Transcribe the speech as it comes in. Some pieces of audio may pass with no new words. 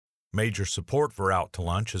Major support for Out to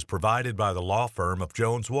Lunch is provided by the law firm of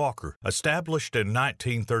Jones Walker, established in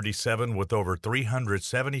 1937 with over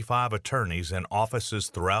 375 attorneys and offices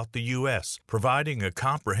throughout the U.S., providing a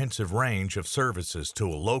comprehensive range of services to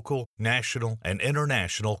a local, national, and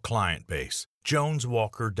international client base.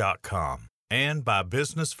 JonesWalker.com. And by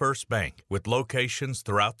Business First Bank, with locations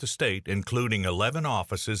throughout the state, including 11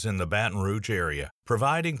 offices in the Baton Rouge area,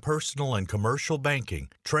 providing personal and commercial banking,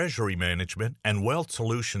 treasury management, and wealth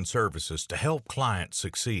solution services to help clients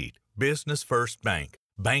succeed. Business First Bank,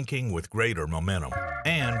 banking with greater momentum.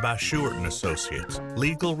 And by Shewart & Associates,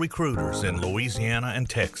 legal recruiters in Louisiana and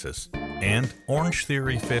Texas. And Orange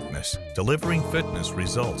Theory Fitness, delivering fitness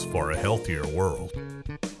results for a healthier world.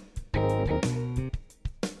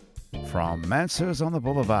 From Mansur's on the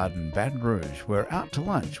Boulevard in Baton Rouge, we're out to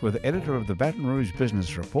lunch with the editor of the Baton Rouge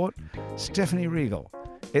Business Report, Stephanie Riegel.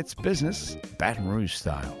 It's business Baton Rouge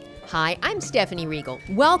style. Hi, I'm Stephanie Riegel.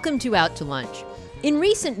 Welcome to Out to Lunch. In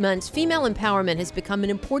recent months, female empowerment has become an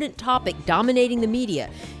important topic dominating the media,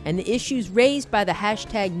 and the issues raised by the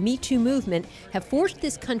hashtag #MeToo movement have forced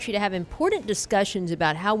this country to have important discussions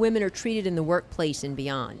about how women are treated in the workplace and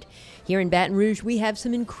beyond. Here in Baton Rouge, we have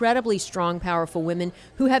some incredibly strong, powerful women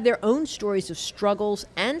who have their own stories of struggles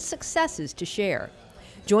and successes to share.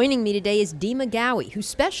 Joining me today is Dima Gowie, who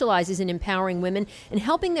specializes in empowering women and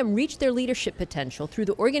helping them reach their leadership potential through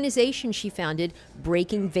the organization she founded,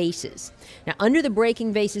 Breaking Vases. Now, under the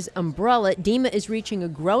Breaking Vases umbrella, Dima is reaching a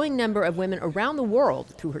growing number of women around the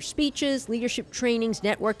world through her speeches, leadership trainings,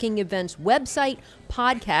 networking events, website,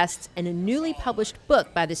 podcasts, and a newly published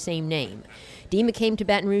book by the same name. Dima came to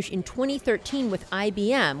Baton Rouge in 2013 with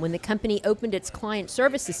IBM when the company opened its client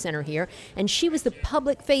services center here, and she was the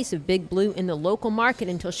public face of Big Blue in the local market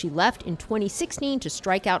until she left in 2016 to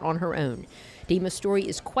strike out on her own. Dima's story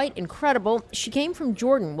is quite incredible. She came from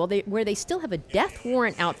Jordan, where they still have a death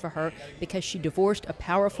warrant out for her because she divorced a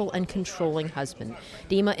powerful and controlling husband.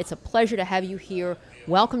 Dima, it's a pleasure to have you here.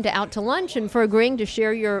 Welcome to Out to Lunch and for agreeing to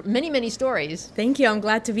share your many, many stories. Thank you. I'm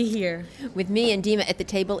glad to be here. With me and Dima at the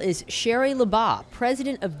table is Sherry Labaugh,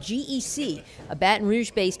 president of GEC, a Baton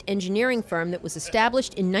Rouge-based engineering firm that was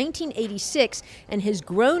established in 1986 and has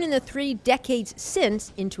grown in the 3 decades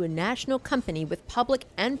since into a national company with public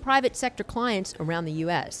and private sector clients around the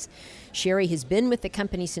U.S. Sherry has been with the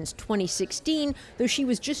company since 2016, though she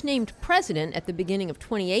was just named president at the beginning of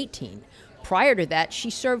 2018. Prior to that, she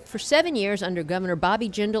served for 7 years under Governor Bobby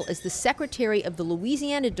Jindal as the secretary of the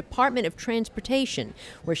Louisiana Department of Transportation,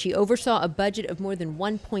 where she oversaw a budget of more than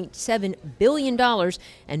 $1.7 billion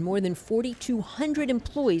and more than 4,200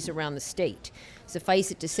 employees around the state.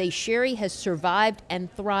 Suffice it to say, Sherry has survived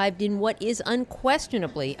and thrived in what is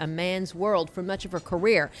unquestionably a man's world for much of her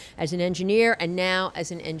career as an engineer and now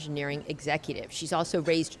as an engineering executive. She's also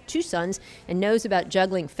raised 2 sons and knows about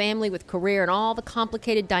juggling family with career and all the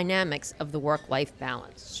complicated dynamics of the work-life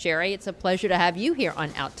balance. Sherry, it's a pleasure to have you here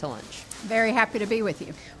on Out to Lunch. Very happy to be with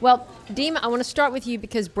you. Well, Dima, I want to start with you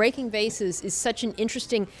because Breaking Vases is such an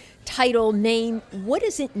interesting title, name. What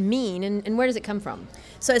does it mean and where does it come from?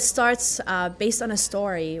 So it starts based on a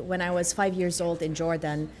story when I was 5 years old in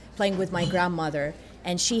Jordan, playing with my grandmother,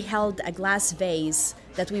 and she held a glass vase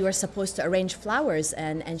that we were supposed to arrange flowers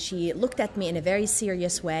in, and she looked at me in a very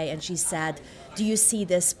serious way and she said, "Do you see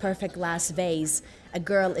this perfect glass vase? A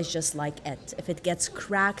girl is just like it. If it gets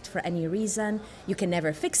cracked for any reason, you can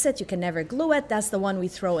never fix it, you can never glue it. That's the one we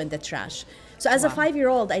throw in the trash." So as a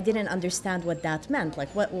 5-year-old, I didn't understand what that meant. Like,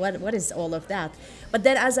 what is all of that? But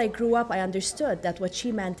then as I grew up, I understood that what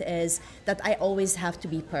she meant is that I always have to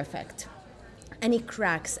be perfect. Any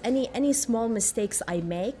cracks, any small mistakes I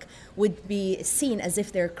make would be seen as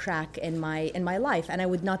if they're a crack in my life, and I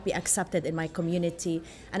would not be accepted in my community,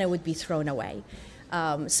 and I would be thrown away.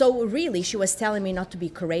 So really, she was telling me not to be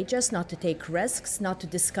courageous, not to take risks, not to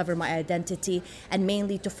discover my identity, and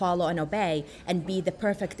mainly to follow and obey and be the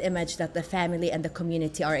perfect image that the family and the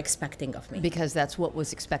community are expecting of me. Because that's what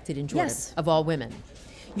was expected in Jordan, yes, of all women.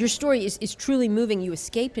 Your story is truly moving. You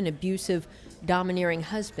escaped an abusive, domineering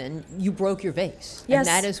husband. You broke your vase. Yes. And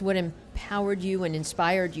that is what empowered you and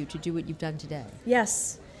inspired you to do what you've done today.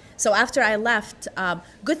 Yes. So after I left,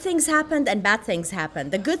 good things happened and bad things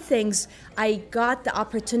happened. The good things, I got the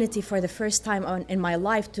opportunity for the first time in my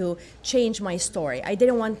life to change my story. I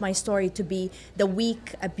didn't want my story to be the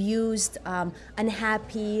weak, abused,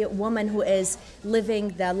 unhappy woman who is living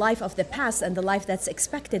the life of the past and the life that's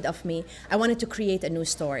expected of me. I wanted to create a new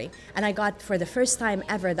story. And I got, for the first time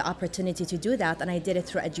ever, the opportunity to do that. And I did it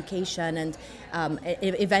through education and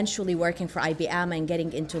eventually working for IBM and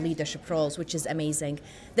getting into leadership roles, which is amazing.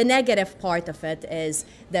 The negative part of it is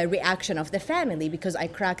the reaction of the family, because I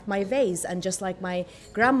cracked my vase, and just like my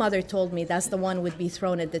grandmother told me that's the one would be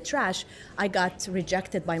thrown in the trash, I got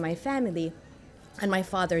rejected by my family. And my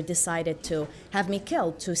father decided to have me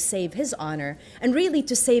killed to save his honor and really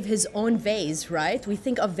to save his own vase, right? We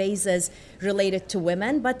think of vases related to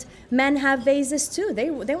women, but men have vases too. They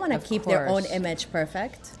want to keep their own image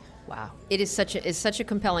perfect. Wow, it's such a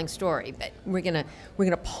compelling story. But we're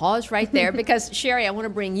gonna pause right there because Sherry, I want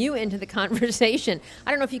to bring you into the conversation.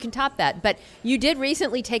 I don't know if you can top that, but you did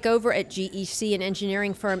recently take over at GEC, an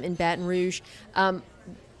engineering firm in Baton Rouge.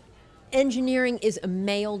 Engineering is a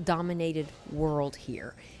male-dominated world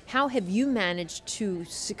here. How have you managed to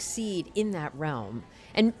succeed in that realm?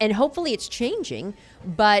 And hopefully it's changing,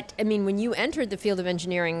 but I mean, when you entered the field of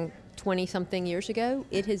engineering 20-something years ago,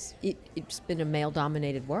 it's been a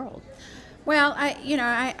male-dominated world. Well,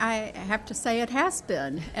 I have to say it has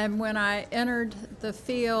been. And when I entered the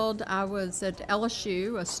field, I was at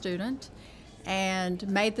LSU, a student, and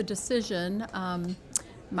made the decision.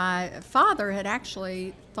 My father had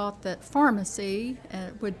actually thought that pharmacy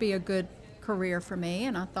would be a good career for me,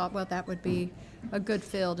 and I thought, well, that would be a good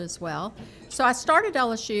field as well. So I started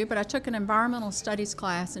LSU, but I took an environmental studies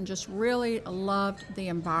class and just really loved the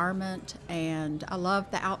environment, and I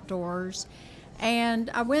loved the outdoors. And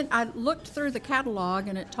I looked through the catalog,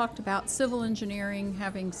 and it talked about civil engineering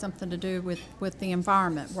having something to do with the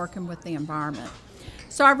environment, working with the environment.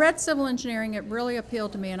 So I read civil engineering. It really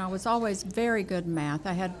appealed to me, and I was always very good in math.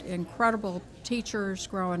 I had incredible teachers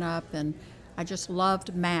growing up, and I just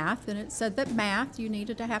loved math. And it said that you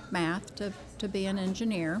needed to have math to be an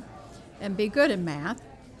engineer and be good in math.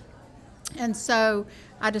 And so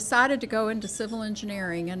I decided to go into civil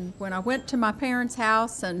engineering. And when I went to my parents'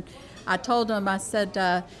 house and I told them, I said,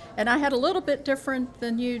 and I had a little bit different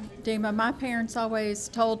than you, Dima. My parents always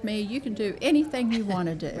told me, you can do anything you want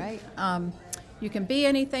to do. Right. You can be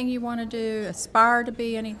anything you want to do, aspire to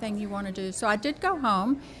be anything you want to do. So I did go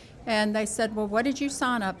home, and they said, well, what did you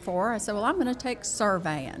sign up for? I said, well, I'm going to take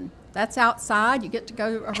surveying. That's outside. You get to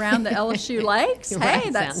go around the LSU lakes. Right, Hey,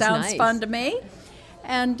 that sounds nice. Fun to me.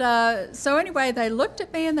 And so anyway, they looked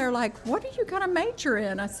at me, and they're like, what are you going to major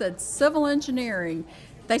in? I said, civil engineering.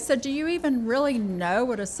 They said, do you even really know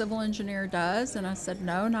what a civil engineer does? And I said,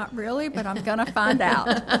 no, not really, but I'm going to find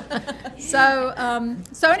out. So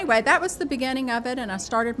anyway, that was the beginning of it, and I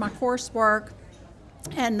started my coursework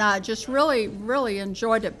and just really, really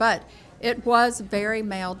enjoyed it. But it was very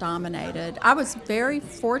male-dominated. I was very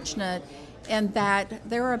fortunate in that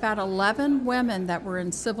there were about 11 women that were in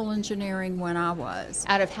civil engineering when I was.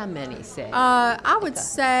 Out of how many, say? I would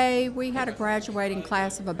say we had a graduating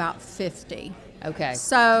class of about 50. Okay.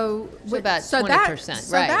 So about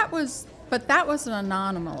 20%, right. That was an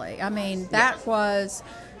anomaly. I mean, that was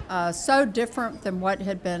so different than what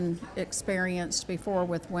had been experienced before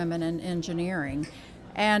with women in engineering.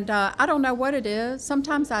 And I don't know what it is.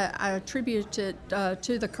 Sometimes I attribute it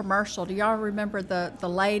to the commercial. Do y'all remember the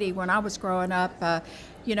lady when I was growing up?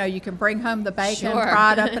 You can bring home the bacon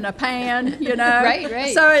fried up in a pan,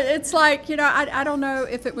 Right. So it's like, I don't know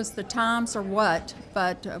if it was the times or what,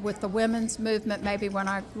 but with the women's movement, maybe when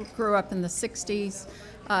I grew up in the 60s,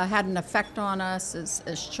 had an effect on us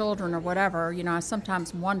as children or whatever. I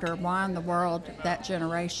sometimes wonder why in the world that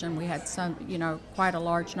generation we had quite a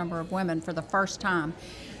large number of women for the first time.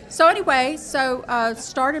 So anyway,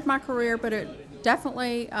 started my career, but it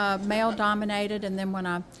definitely male-dominated, and then when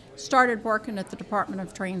I started working at the Department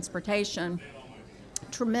of Transportation,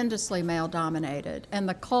 tremendously male-dominated, and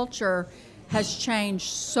the culture has changed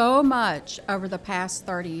so much over the past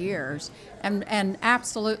 30 years, and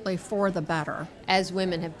absolutely for the better. As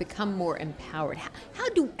women have become more empowered, how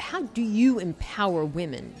do you empower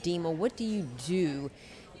women, Dima? What do you do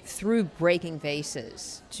through breaking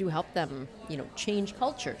vases to help them, change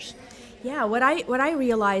cultures? Yeah, what I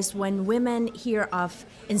realized when women hear of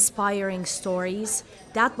inspiring stories,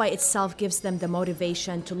 that by itself gives them the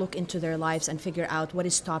motivation to look into their lives and figure out what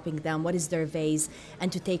is stopping them, what is their vase,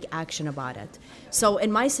 and to take action about it. So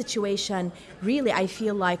in my situation, really I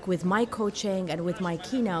feel like with my coaching and with my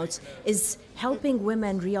keynotes is helping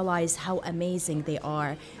women realize how amazing they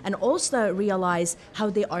are and also realize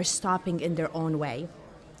how they are stopping in their own way.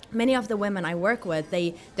 Many of the women I work with,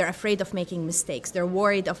 they're afraid of making mistakes. They're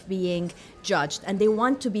worried of being judged, and they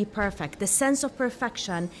want to be perfect. The sense of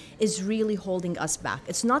perfection is really holding us back.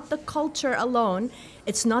 It's not the culture alone.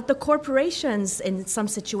 It's not the corporations in some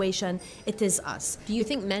situation. It is us. Do you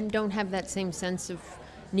think men don't have that same sense of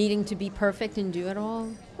needing to be perfect and do it all?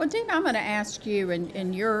 Well, Dina, I'm going to ask you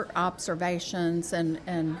in your observations and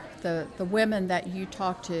the women that you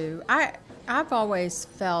talk to, I've always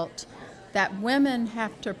felt that women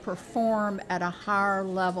have to perform at a higher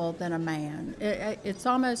level than a man. It's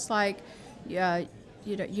almost like you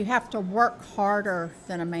have to work harder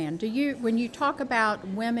than a man. When you talk about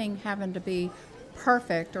women having to be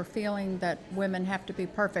perfect or feeling that women have to be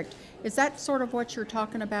perfect, is that sort of what you're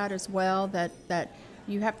talking about as well, that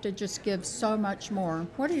you have to just give so much more?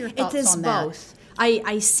 What are your thoughts on that? It is both.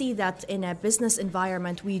 I see that in a business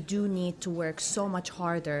environment, we do need to work so much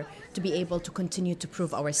harder to be able to continue to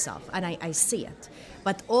prove ourselves, and I see it.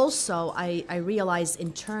 But also, I realize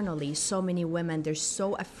internally, so many women, they're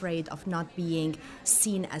so afraid of not being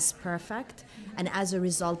seen as perfect, and as a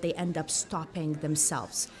result, they end up stopping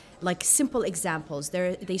themselves. Like simple examples,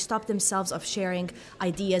 they stop themselves of sharing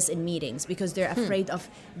ideas in meetings because they're afraid of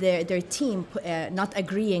their team not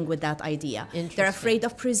agreeing with that idea. They're afraid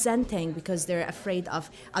of presenting because they're afraid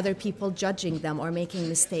of other people judging them or making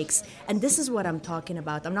mistakes. And this is what I'm talking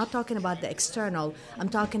about. I'm not talking about the external. I'm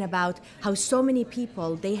talking about how so many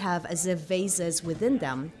people, they have as if vases within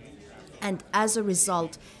them. And as a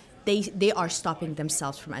result, they are stopping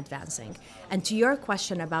themselves from advancing. And to your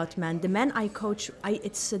question about men, the men I coach,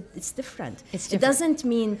 it's different. It doesn't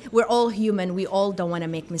mean we're all human. We all don't want to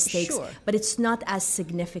make mistakes. Sure. But it's not as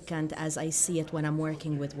significant as I see it when I'm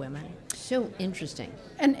working with women. So interesting.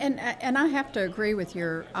 And I have to agree with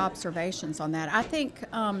your observations on that. I think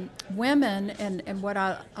women, and what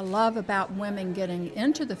I love about women getting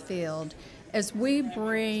into the field, is we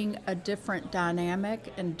bring a different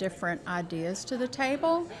dynamic and different ideas to the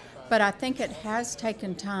table. But I think it has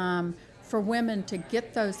taken time for women to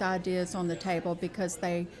get those ideas on the table because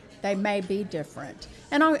they may be different.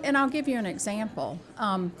 And I'll give you an example.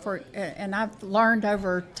 And I've learned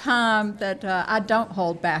over time that I don't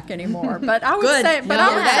hold back anymore. But I would say, in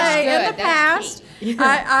the past,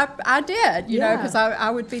 I did. You know, because I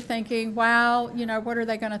would be thinking, wow, what are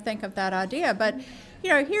they going to think of that idea? But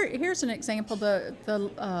here's an example.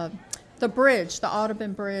 The bridge, the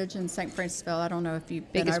Audubon Bridge in St. Francisville. I don't know if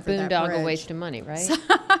you've been over that bridge. Biggest boondoggle waste of money, right?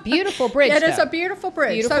 Beautiful bridge. It is a beautiful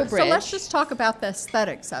bridge. So let's just talk about the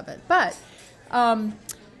aesthetics of it. But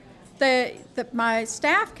my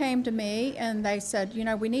staff came to me and they said,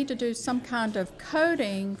 we need to do some kind of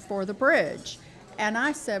coating for the bridge. And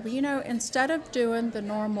I said, well, instead of doing the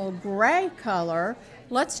normal gray color,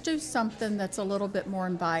 let's do something that's a little bit more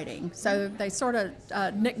inviting. So they sort of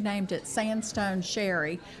nicknamed it Sandstone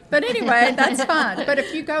Sherry. But anyway, that's fine. But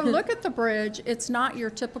if you go look at the bridge, it's not your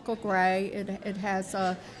typical gray. It has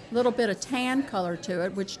a little bit of tan color to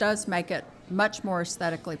it, which does make it much more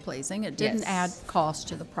aesthetically pleasing. It didn't add cost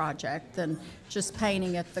to the project than just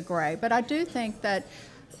painting it the gray. But I do think that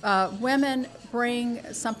women bring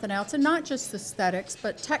something else, and not just aesthetics,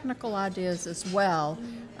 but technical ideas as well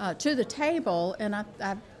to the table, and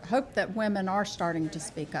I hope that women are starting to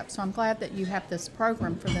speak up. So I'm glad that you have this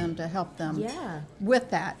program for them to help them with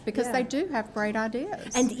that, because they do have great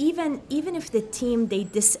ideas. And even if the team, they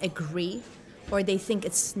disagree, or they think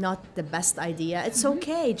it's not the best idea, it's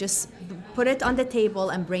okay. Just put it on the table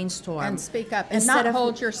and brainstorm. And speak up and not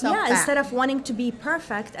hold yourself back. Instead of wanting to be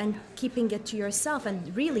perfect and keeping it to yourself.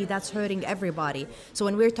 And really, that's hurting everybody. So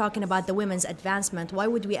when we're talking about the women's advancement, why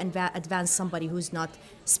would we advance somebody who's not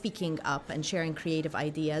speaking up and sharing creative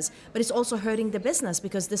ideas? But it's also hurting the business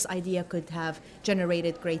because this idea could have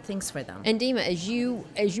generated great things for them. And Dima, as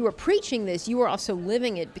you are preaching this, you are also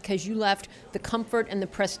living it, because you left the comfort and the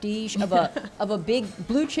prestige of a big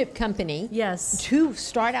blue chip company to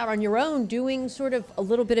start out on your own, doing sort of a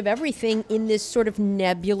little bit of everything in this sort of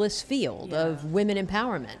nebulous field of women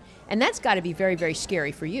empowerment. And that's got to be very, very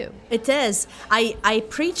scary for you. It is. I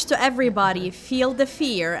preach to everybody, feel the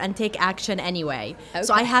fear and take action anyway. Okay.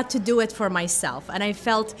 So I had to do it for myself. And I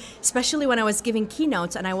felt, especially when I was giving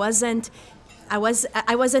keynotes and I wasn't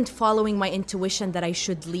following my intuition that I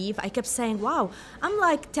should leave. I kept saying, wow, I'm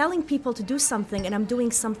like telling people to do something and I'm doing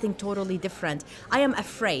something totally different. I am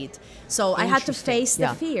afraid. So I had to face the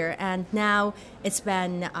fear. And now it's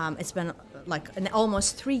been like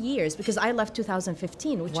almost 3 years, because I left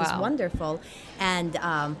 2015, which is wonderful. And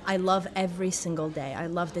I love every single day. I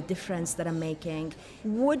love the difference that I'm making.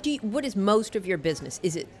 What is most of your business?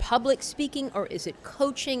 Is it public speaking, or is it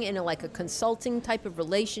coaching in a consulting type of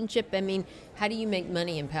relationship? I mean, how do you make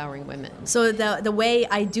money empowering women? So the way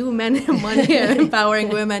I do money empowering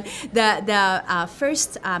women, the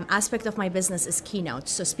first aspect of my business is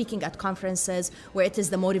keynotes. So speaking at conferences where it is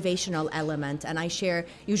the motivational element, and I share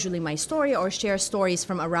usually my story story or share stories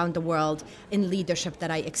from around the world in leadership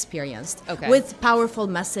that I experienced Okay. with powerful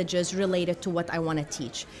messages related to what I want to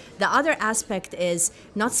teach. The other aspect is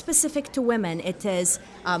not specific to women. It is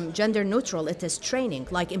gender neutral. It is training,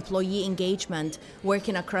 like employee engagement,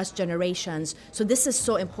 working across generations. So this is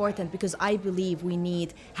so important because I believe we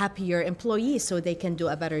need happier employees so they can do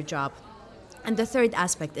a better job. And the third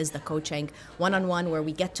aspect is the coaching, one-on-one, where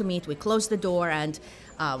we get to meet, we close the door, and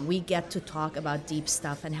we get to talk about deep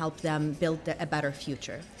stuff and help them build a better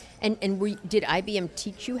future. And did IBM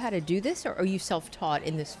teach you how to do this, or are you self-taught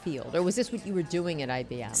in this field? Or was this what you were doing at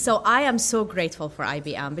IBM? So I am so grateful for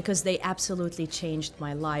IBM because they absolutely changed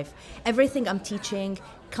my life. Everything I'm teaching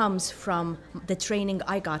comes from the training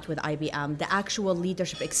I got with IBM, the actual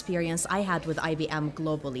leadership experience I had with IBM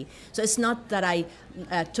globally. So it's not that I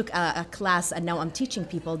took a class and now I'm teaching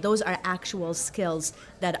people. Those are actual skills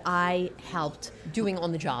that I helped. Doing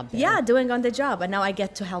on the job there. Yeah, doing on the job, and now I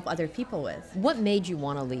get to help other people with. What made you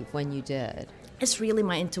want to leave when you did? It's really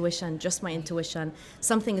my intuition, just my intuition.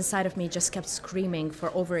 Something inside of me just kept screaming for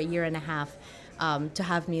over a year and a half to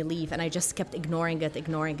have me leave, and I just kept ignoring it,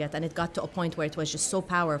 and it got to a point where it was just so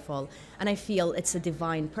powerful. And I feel it's a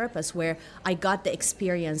divine purpose where I got the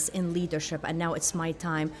experience in leadership, and now it's my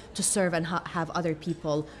time to serve and have other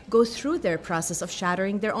people go through their process of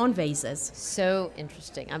shattering their own vases. So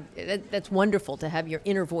interesting. That's wonderful to have your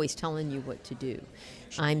inner voice telling you what to do.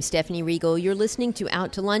 I'm Stephanie Riegel. You're listening to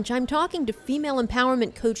Out to Lunch. I'm talking to female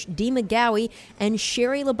empowerment coach Dima Gowie and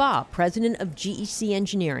Sherry Labaugh, president of GEC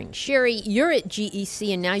Engineering. Sherry, you're at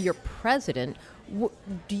GEC and now you're president.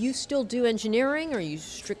 Do you still do engineering, or are you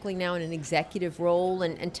strictly now in an executive role?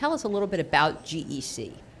 And tell us a little bit about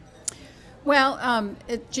GEC. Well,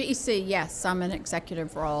 at GEC, yes, I'm in an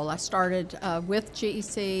executive role. I started with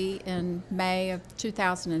GEC in May of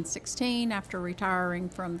 2016 after retiring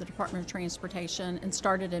from the Department of Transportation and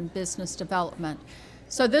started in business development.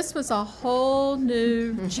 So this was a whole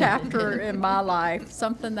new chapter in my life,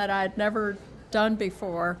 something that I'd never done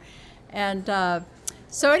before. And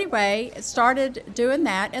so anyway, started doing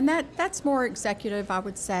that, and that's more executive, I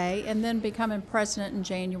would say, and then becoming president in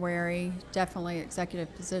January, definitely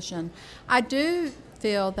executive position. I do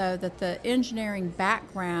feel, though, that the engineering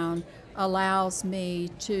background allows me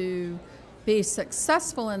to be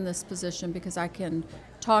successful in this position because I can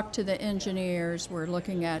talk to the engineers. We're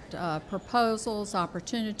looking at proposals,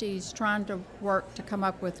 opportunities, trying to work to come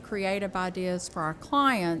up with creative ideas for our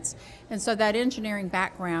clients. And so that engineering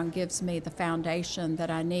background gives me the foundation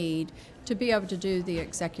that I need to be able to do the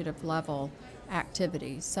executive level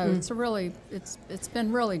activities. So it's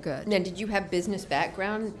been really good. Now, did you have business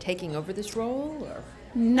background taking over this role? Or?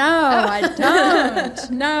 No, I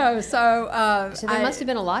don't. No, so there must have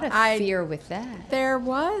been a lot of fear with that. There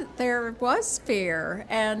was fear,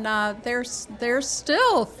 and there's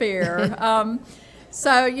still fear.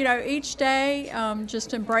 So each day,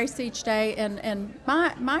 just embrace each day. And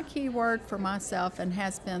my key word for myself, and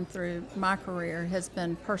has been through my career, has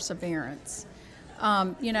been perseverance.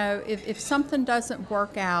 If something doesn't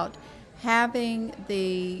work out, having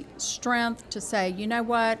the strength to say, you know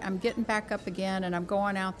what, I'm getting back up again, and I'm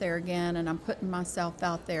going out there again, and I'm putting myself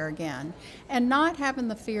out there again, and not having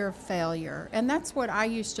the fear of failure. And that's what I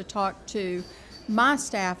used to talk to my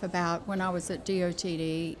staff about when I was at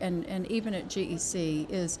DOTD and even at GEC,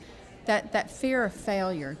 is that fear of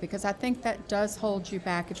failure, because I think that does hold you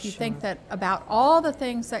back. If you think that about all the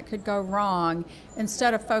things that could go wrong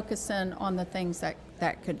instead of focusing on the things that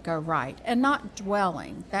could go right, and not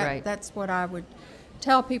dwelling. That's what I would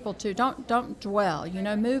tell people to. Don't dwell.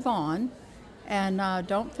 Move on, and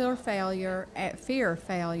don't fear failure,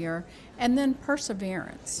 and then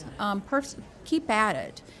perseverance. Keep at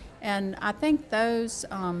it, and I think those.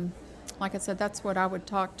 Like I said, that's what I would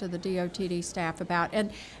talk to the DOTD staff about.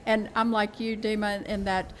 And I'm like you, Dima, in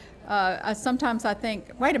that sometimes I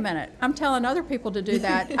think, wait a minute, I'm telling other people to do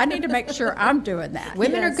that. I need to make sure I'm doing that.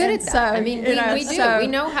 Women are good at that. So, I mean, we do. So, we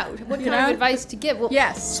know what kind of advice to give. Well,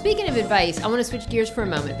 yes. Speaking of advice, I want to switch gears for a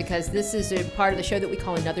moment, because this is a part of the show that we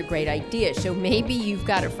call Another Great Idea. So maybe you've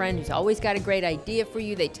got a friend who's always got a great idea for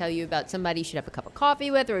you. They tell you about somebody you should have a cup of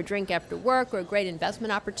coffee with, or a drink after work, or a great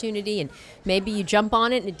investment opportunity, and maybe you jump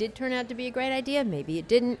on it and it did turn out to be a great idea. Maybe it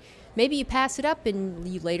didn't. Maybe you pass it up and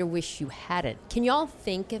you later wish you hadn't. Can you all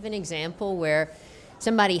think of an example where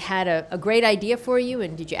somebody had a great idea for you,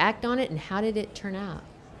 and did you act on it, and how did it turn out?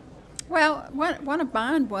 Well, one of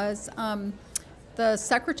mine was the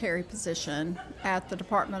secretary position at the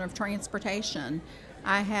Department of Transportation.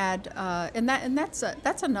 I had, and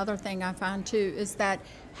that's another thing I find too, is that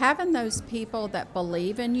having those people that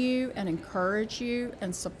believe in you and encourage you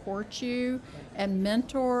and support you and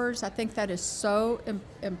mentors, I think that is so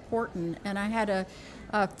important. And I had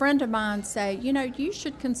a friend of mine say, you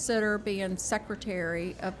should consider being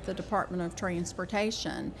secretary of the Department of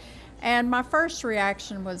Transportation. And my first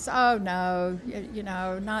reaction was, oh no,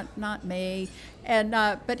 not me. And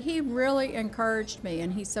but he really encouraged me,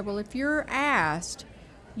 and he said, well, if you're asked,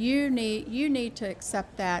 you need to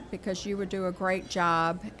accept that, because you would do a great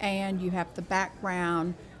job and you have the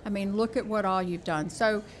background. I mean, look at what all you've done.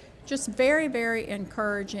 So just very, very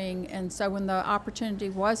encouraging. And so when the opportunity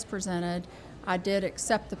was presented, I did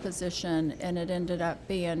accept the position, and it ended up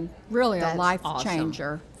being really a life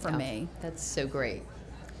changer for me. That's so great.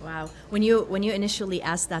 Wow. When you initially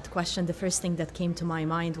asked that question, the first thing that came to my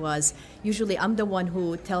mind was, usually I'm the one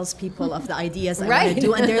who tells people of the ideas I want to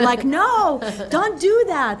do, and they're like, no, don't do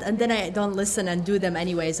that. And then I don't listen and do them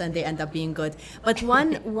anyways, and they end up being good. But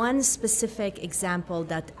one specific example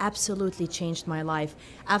that absolutely changed my life,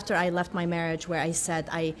 after I left my marriage, where I said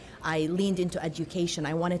I leaned into education.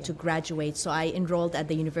 I wanted to graduate, so I enrolled at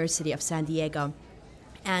the University of San Diego.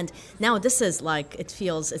 And now this is like, it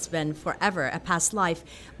feels it's been forever, a past life.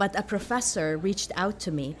 But a professor reached out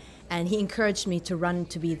to me, and he encouraged me to run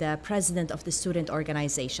to be the president of the student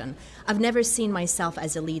organization. I've never seen myself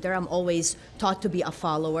as a leader. I'm always taught to be a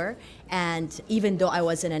follower. And even though I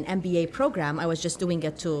was in an MBA program, I was just doing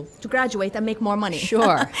it to graduate and make more money.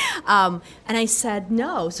 Sure. And I said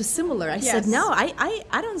no. So similar. I said, no,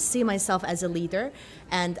 I don't see myself as a leader.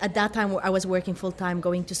 And at that time, I was working full-time,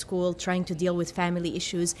 going to school, trying to deal with family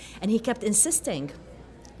issues. And he kept insisting,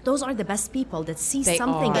 those are the best people that see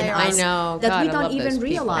something in us that we don't even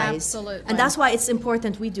realize. Absolutely. And that's why it's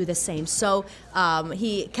important we do the same. So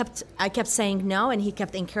I kept saying no, and he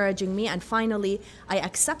kept encouraging me. And finally, I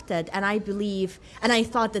accepted. And I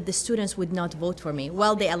thought that the students would not vote for me.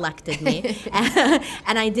 Well, they elected me.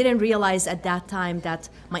 And I didn't realize at that time that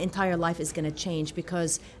my entire life is going to change,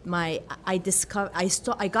 because I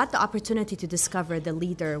got the opportunity to discover the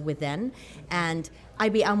leader within. And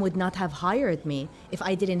IBM would not have hired me if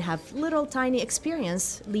I didn't have little tiny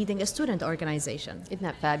experience leading a student organization. Isn't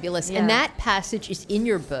that fabulous? Yeah. And that passage is in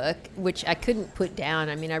your book, which I couldn't put down.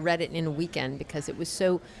 I mean, I read it in a weekend because it was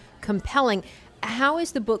so compelling. How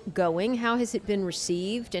is the book going? How has it been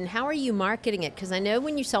received? And how are you marketing it? Because I know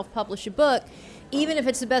when you self-publish a book, even if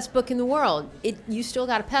it's the best book in the world, you still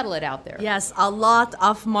got to peddle it out there. Yes, a lot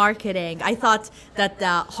of marketing. I thought that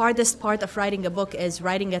the hardest part of writing a book is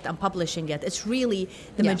writing it and publishing it. It's really,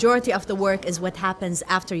 the majority of the work is what happens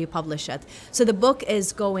after you publish it. So the book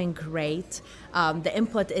is going great. The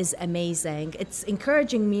input is amazing. It's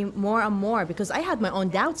encouraging me more and more, because I had my own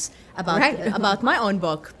doubts about my own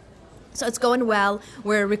book. So it's going well.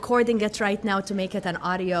 We're recording it right now to make it an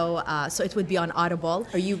audio, so it would be on Audible.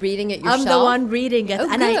 Are you reading it yourself? I'm the one reading it. Oh,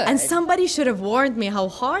 and somebody should have warned me how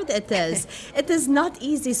hard it is. It is not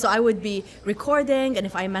easy. So I would be recording, and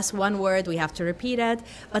if I mess one word, we have to repeat it.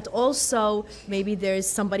 But also, maybe there's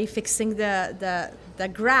somebody fixing the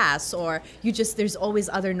grass, or there's always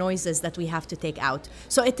other noises that we have to take out.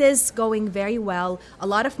 So it is going very well. A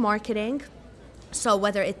lot of marketing. So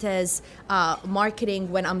whether it is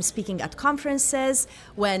marketing when I'm speaking at conferences,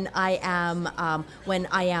 when I am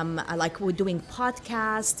we're doing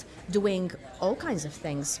podcasts, doing all kinds of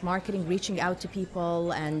things, marketing, reaching out to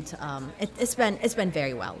people, and it's been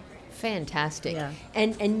very well. Fantastic. Yeah.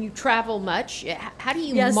 And you travel much. How do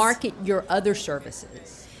you market your other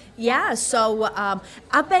services? Yeah, so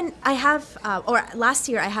last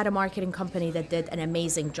year I had a marketing company that did an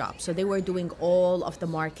amazing job. So they were doing all of the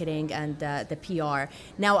marketing and the PR.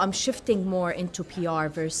 Now I'm shifting more into PR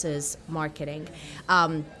versus marketing.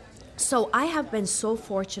 So I have been so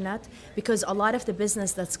fortunate, because a lot of the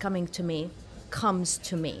business that's coming to me comes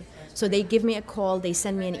to me. So they give me a call, they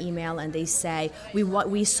send me an email, and they say,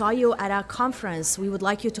 we saw you at a conference, we would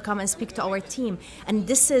like you to come and speak to our team. And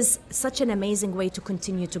this is such an amazing way to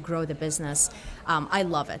continue to grow the business. I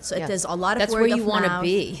love it. So it is a lot of That's word where you of want to mouth.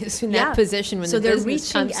 be, is in that position when so the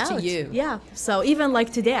business reaching comes out to you. Yeah. So even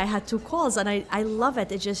like today, I had 2 calls, and I love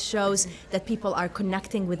it. It just shows that people are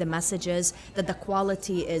connecting with the messages, that the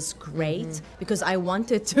quality is great, because I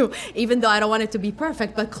wanted to, even though I don't want it to be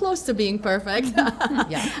perfect, but close to being perfect.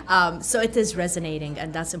 So it is resonating,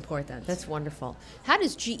 and that's important. That's wonderful. How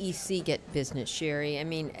does GEC get business, Sherry? I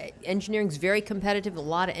mean, engineering is very competitive. A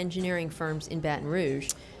lot of engineering firms in Baton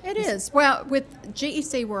Rouge. It is. Well, with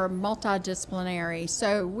GEC, we're multidisciplinary,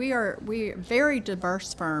 so we are a very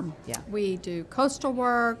diverse firm. Yeah. We do coastal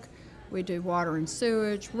work, We do water and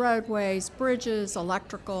sewage, roadways, bridges,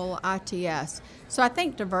 electrical, ITS. So I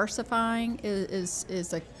think diversifying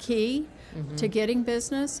is a key to getting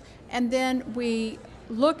business. And then we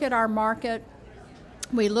look at our market.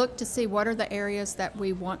 We look to see what are the areas that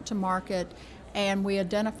we want to market, and we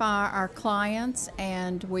identify our clients,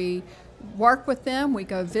 and we work with them. We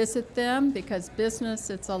go visit them, because business,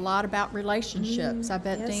 it's a lot about relationships. I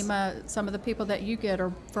bet, yes. Dima, some of the people that you get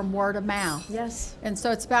are from word of mouth. Yes. And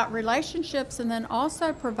so it's about relationships, and then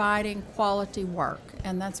also providing quality work.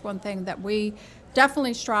 And that's one thing that we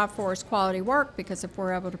definitely strive for, is quality work, because if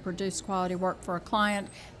we're able to produce quality work for a client,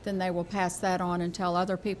 then they will pass that on and tell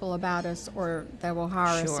other people about us, or they will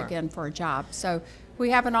hire us Sure. again for a job. So we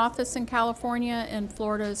have an office in California, in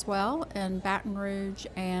Florida as well, in Baton Rouge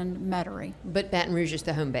and Metairie. But Baton Rouge is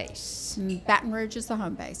the home base. Baton Rouge is the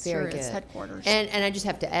home base. Very Sure good. is headquarters. And I just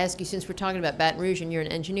have to ask you, since we're talking about Baton Rouge and you're an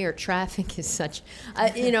engineer, traffic is such,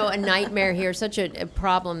 a nightmare here, such a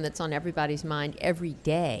problem that's on everybody's mind every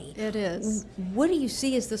day. It is. What do you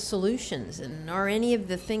see as the solutions? And are any of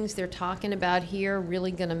the things they're talking about here really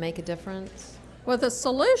going to make a difference? Well, the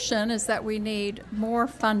solution is that we need more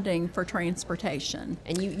funding for transportation.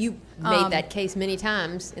 And you made that case many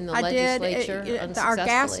times in the legislature. Our gas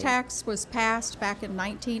unsuccessfully. tax was passed back in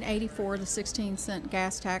 1984, the 16-cent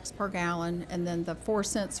gas tax per gallon, and then the 4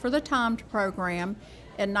 cents for the timed program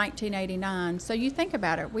in 1989. So you think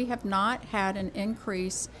about it, we have not had an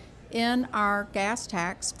increase in our gas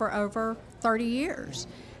tax for over 30 years.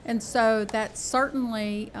 And so that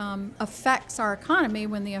certainly affects our economy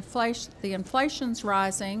when the inflation's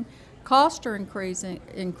rising, costs are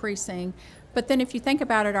increasing. But then if you think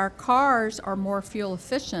about it, our cars are more fuel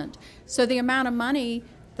efficient. So the amount of money,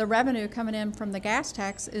 the revenue coming in from the gas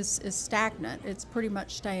tax is stagnant. It's pretty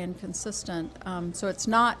much staying consistent. So it's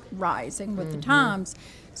not rising with the times.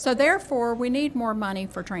 So therefore, we need more money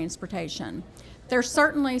for transportation. There's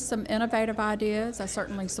certainly some innovative ideas. I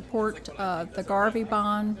certainly support the Garvey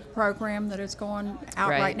bond program that is going out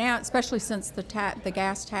right now, especially since the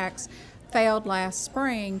gas tax failed last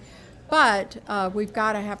spring. But we've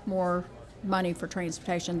got to have more money for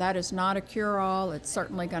transportation. That is not a cure-all. It's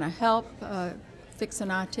certainly going to help.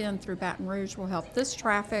 Fixing I-10 through Baton Rouge will help this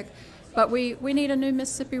traffic. But we need a new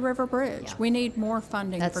Mississippi River Bridge. Yeah. We need more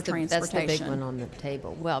funding for transportation. That's the big one on the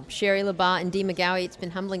table. Well, Sherry LaBaugh and Dee McGowie, it's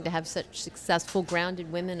been humbling to have such successful,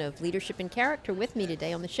 grounded women of leadership and character with me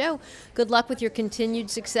today on the show. Good luck with your continued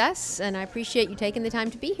success, and I appreciate you taking the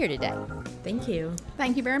time to be here today. Thank you.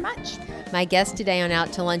 Thank you very much. My guests today on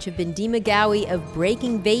Out to Lunch have been Dee McGowie of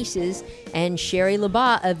Breaking Vases and Sherry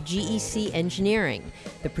LaBaugh of GEC Engineering.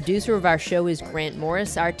 The producer of our show is Grant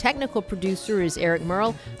Morris. Our technical producer is Eric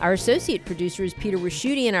Merle. Our associate producer is Peter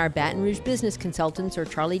Raschuti, and our Baton Rouge business consultants are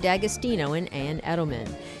Charlie D'Agostino and Ann Edelman.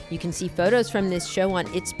 You can see photos from this show on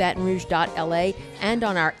itsbatonrouge.la and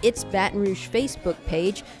on our It's Baton Rouge Facebook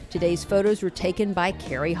page. Today's photos were taken by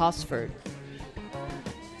Carrie Hosford.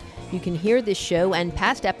 You can hear this show and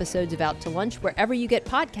past episodes of Out to Lunch wherever you get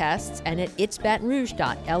podcasts and at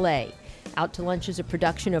itsbatonrouge.la. Out to Lunch is a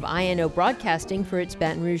production of INO Broadcasting for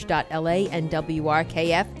itsbatonrouge.la and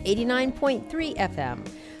WRKF 89.3 FM.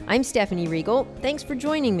 I'm Stephanie Riegel. Thanks for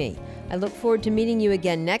joining me. I look forward to meeting you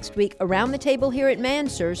again next week around the table here at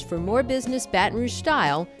Mansur's for more business Baton Rouge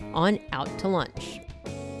style on Out to Lunch.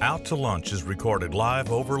 Out to Lunch is recorded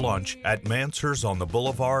live over lunch at Mansur's on the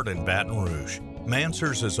Boulevard in Baton Rouge.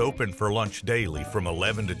 Mansur's is open for lunch daily from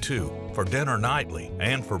 11 to 2, for dinner nightly,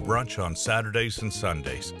 and for brunch on Saturdays and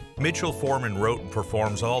Sundays. Mitchell Foreman wrote and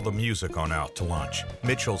performs all the music on Out to Lunch.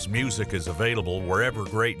 Mitchell's music is available wherever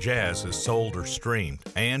great jazz is sold or streamed,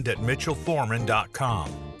 and at mitchellforeman.com.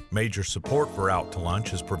 Major support for Out to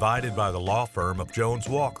Lunch is provided by the law firm of Jones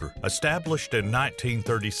Walker, established in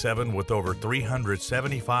 1937 with over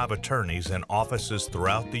 375 attorneys and offices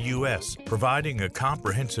throughout the U.S., providing a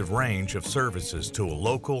comprehensive range of services to a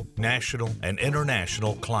local, national, and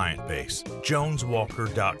international client base.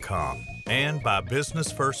 JonesWalker.com. And by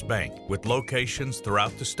Business First Bank, with locations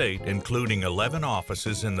throughout the state, including 11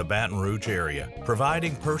 offices in the Baton Rouge area,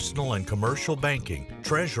 providing personal and commercial banking,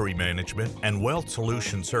 treasury management, and wealth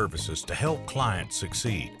solution services to help clients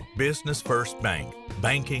succeed. Business First Bank,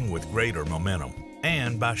 banking with greater momentum.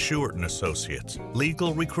 And by Shewart & Associates,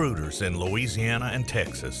 legal recruiters in Louisiana and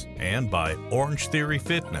Texas. And by Orange Theory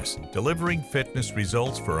Fitness, delivering fitness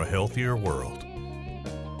results for a healthier world.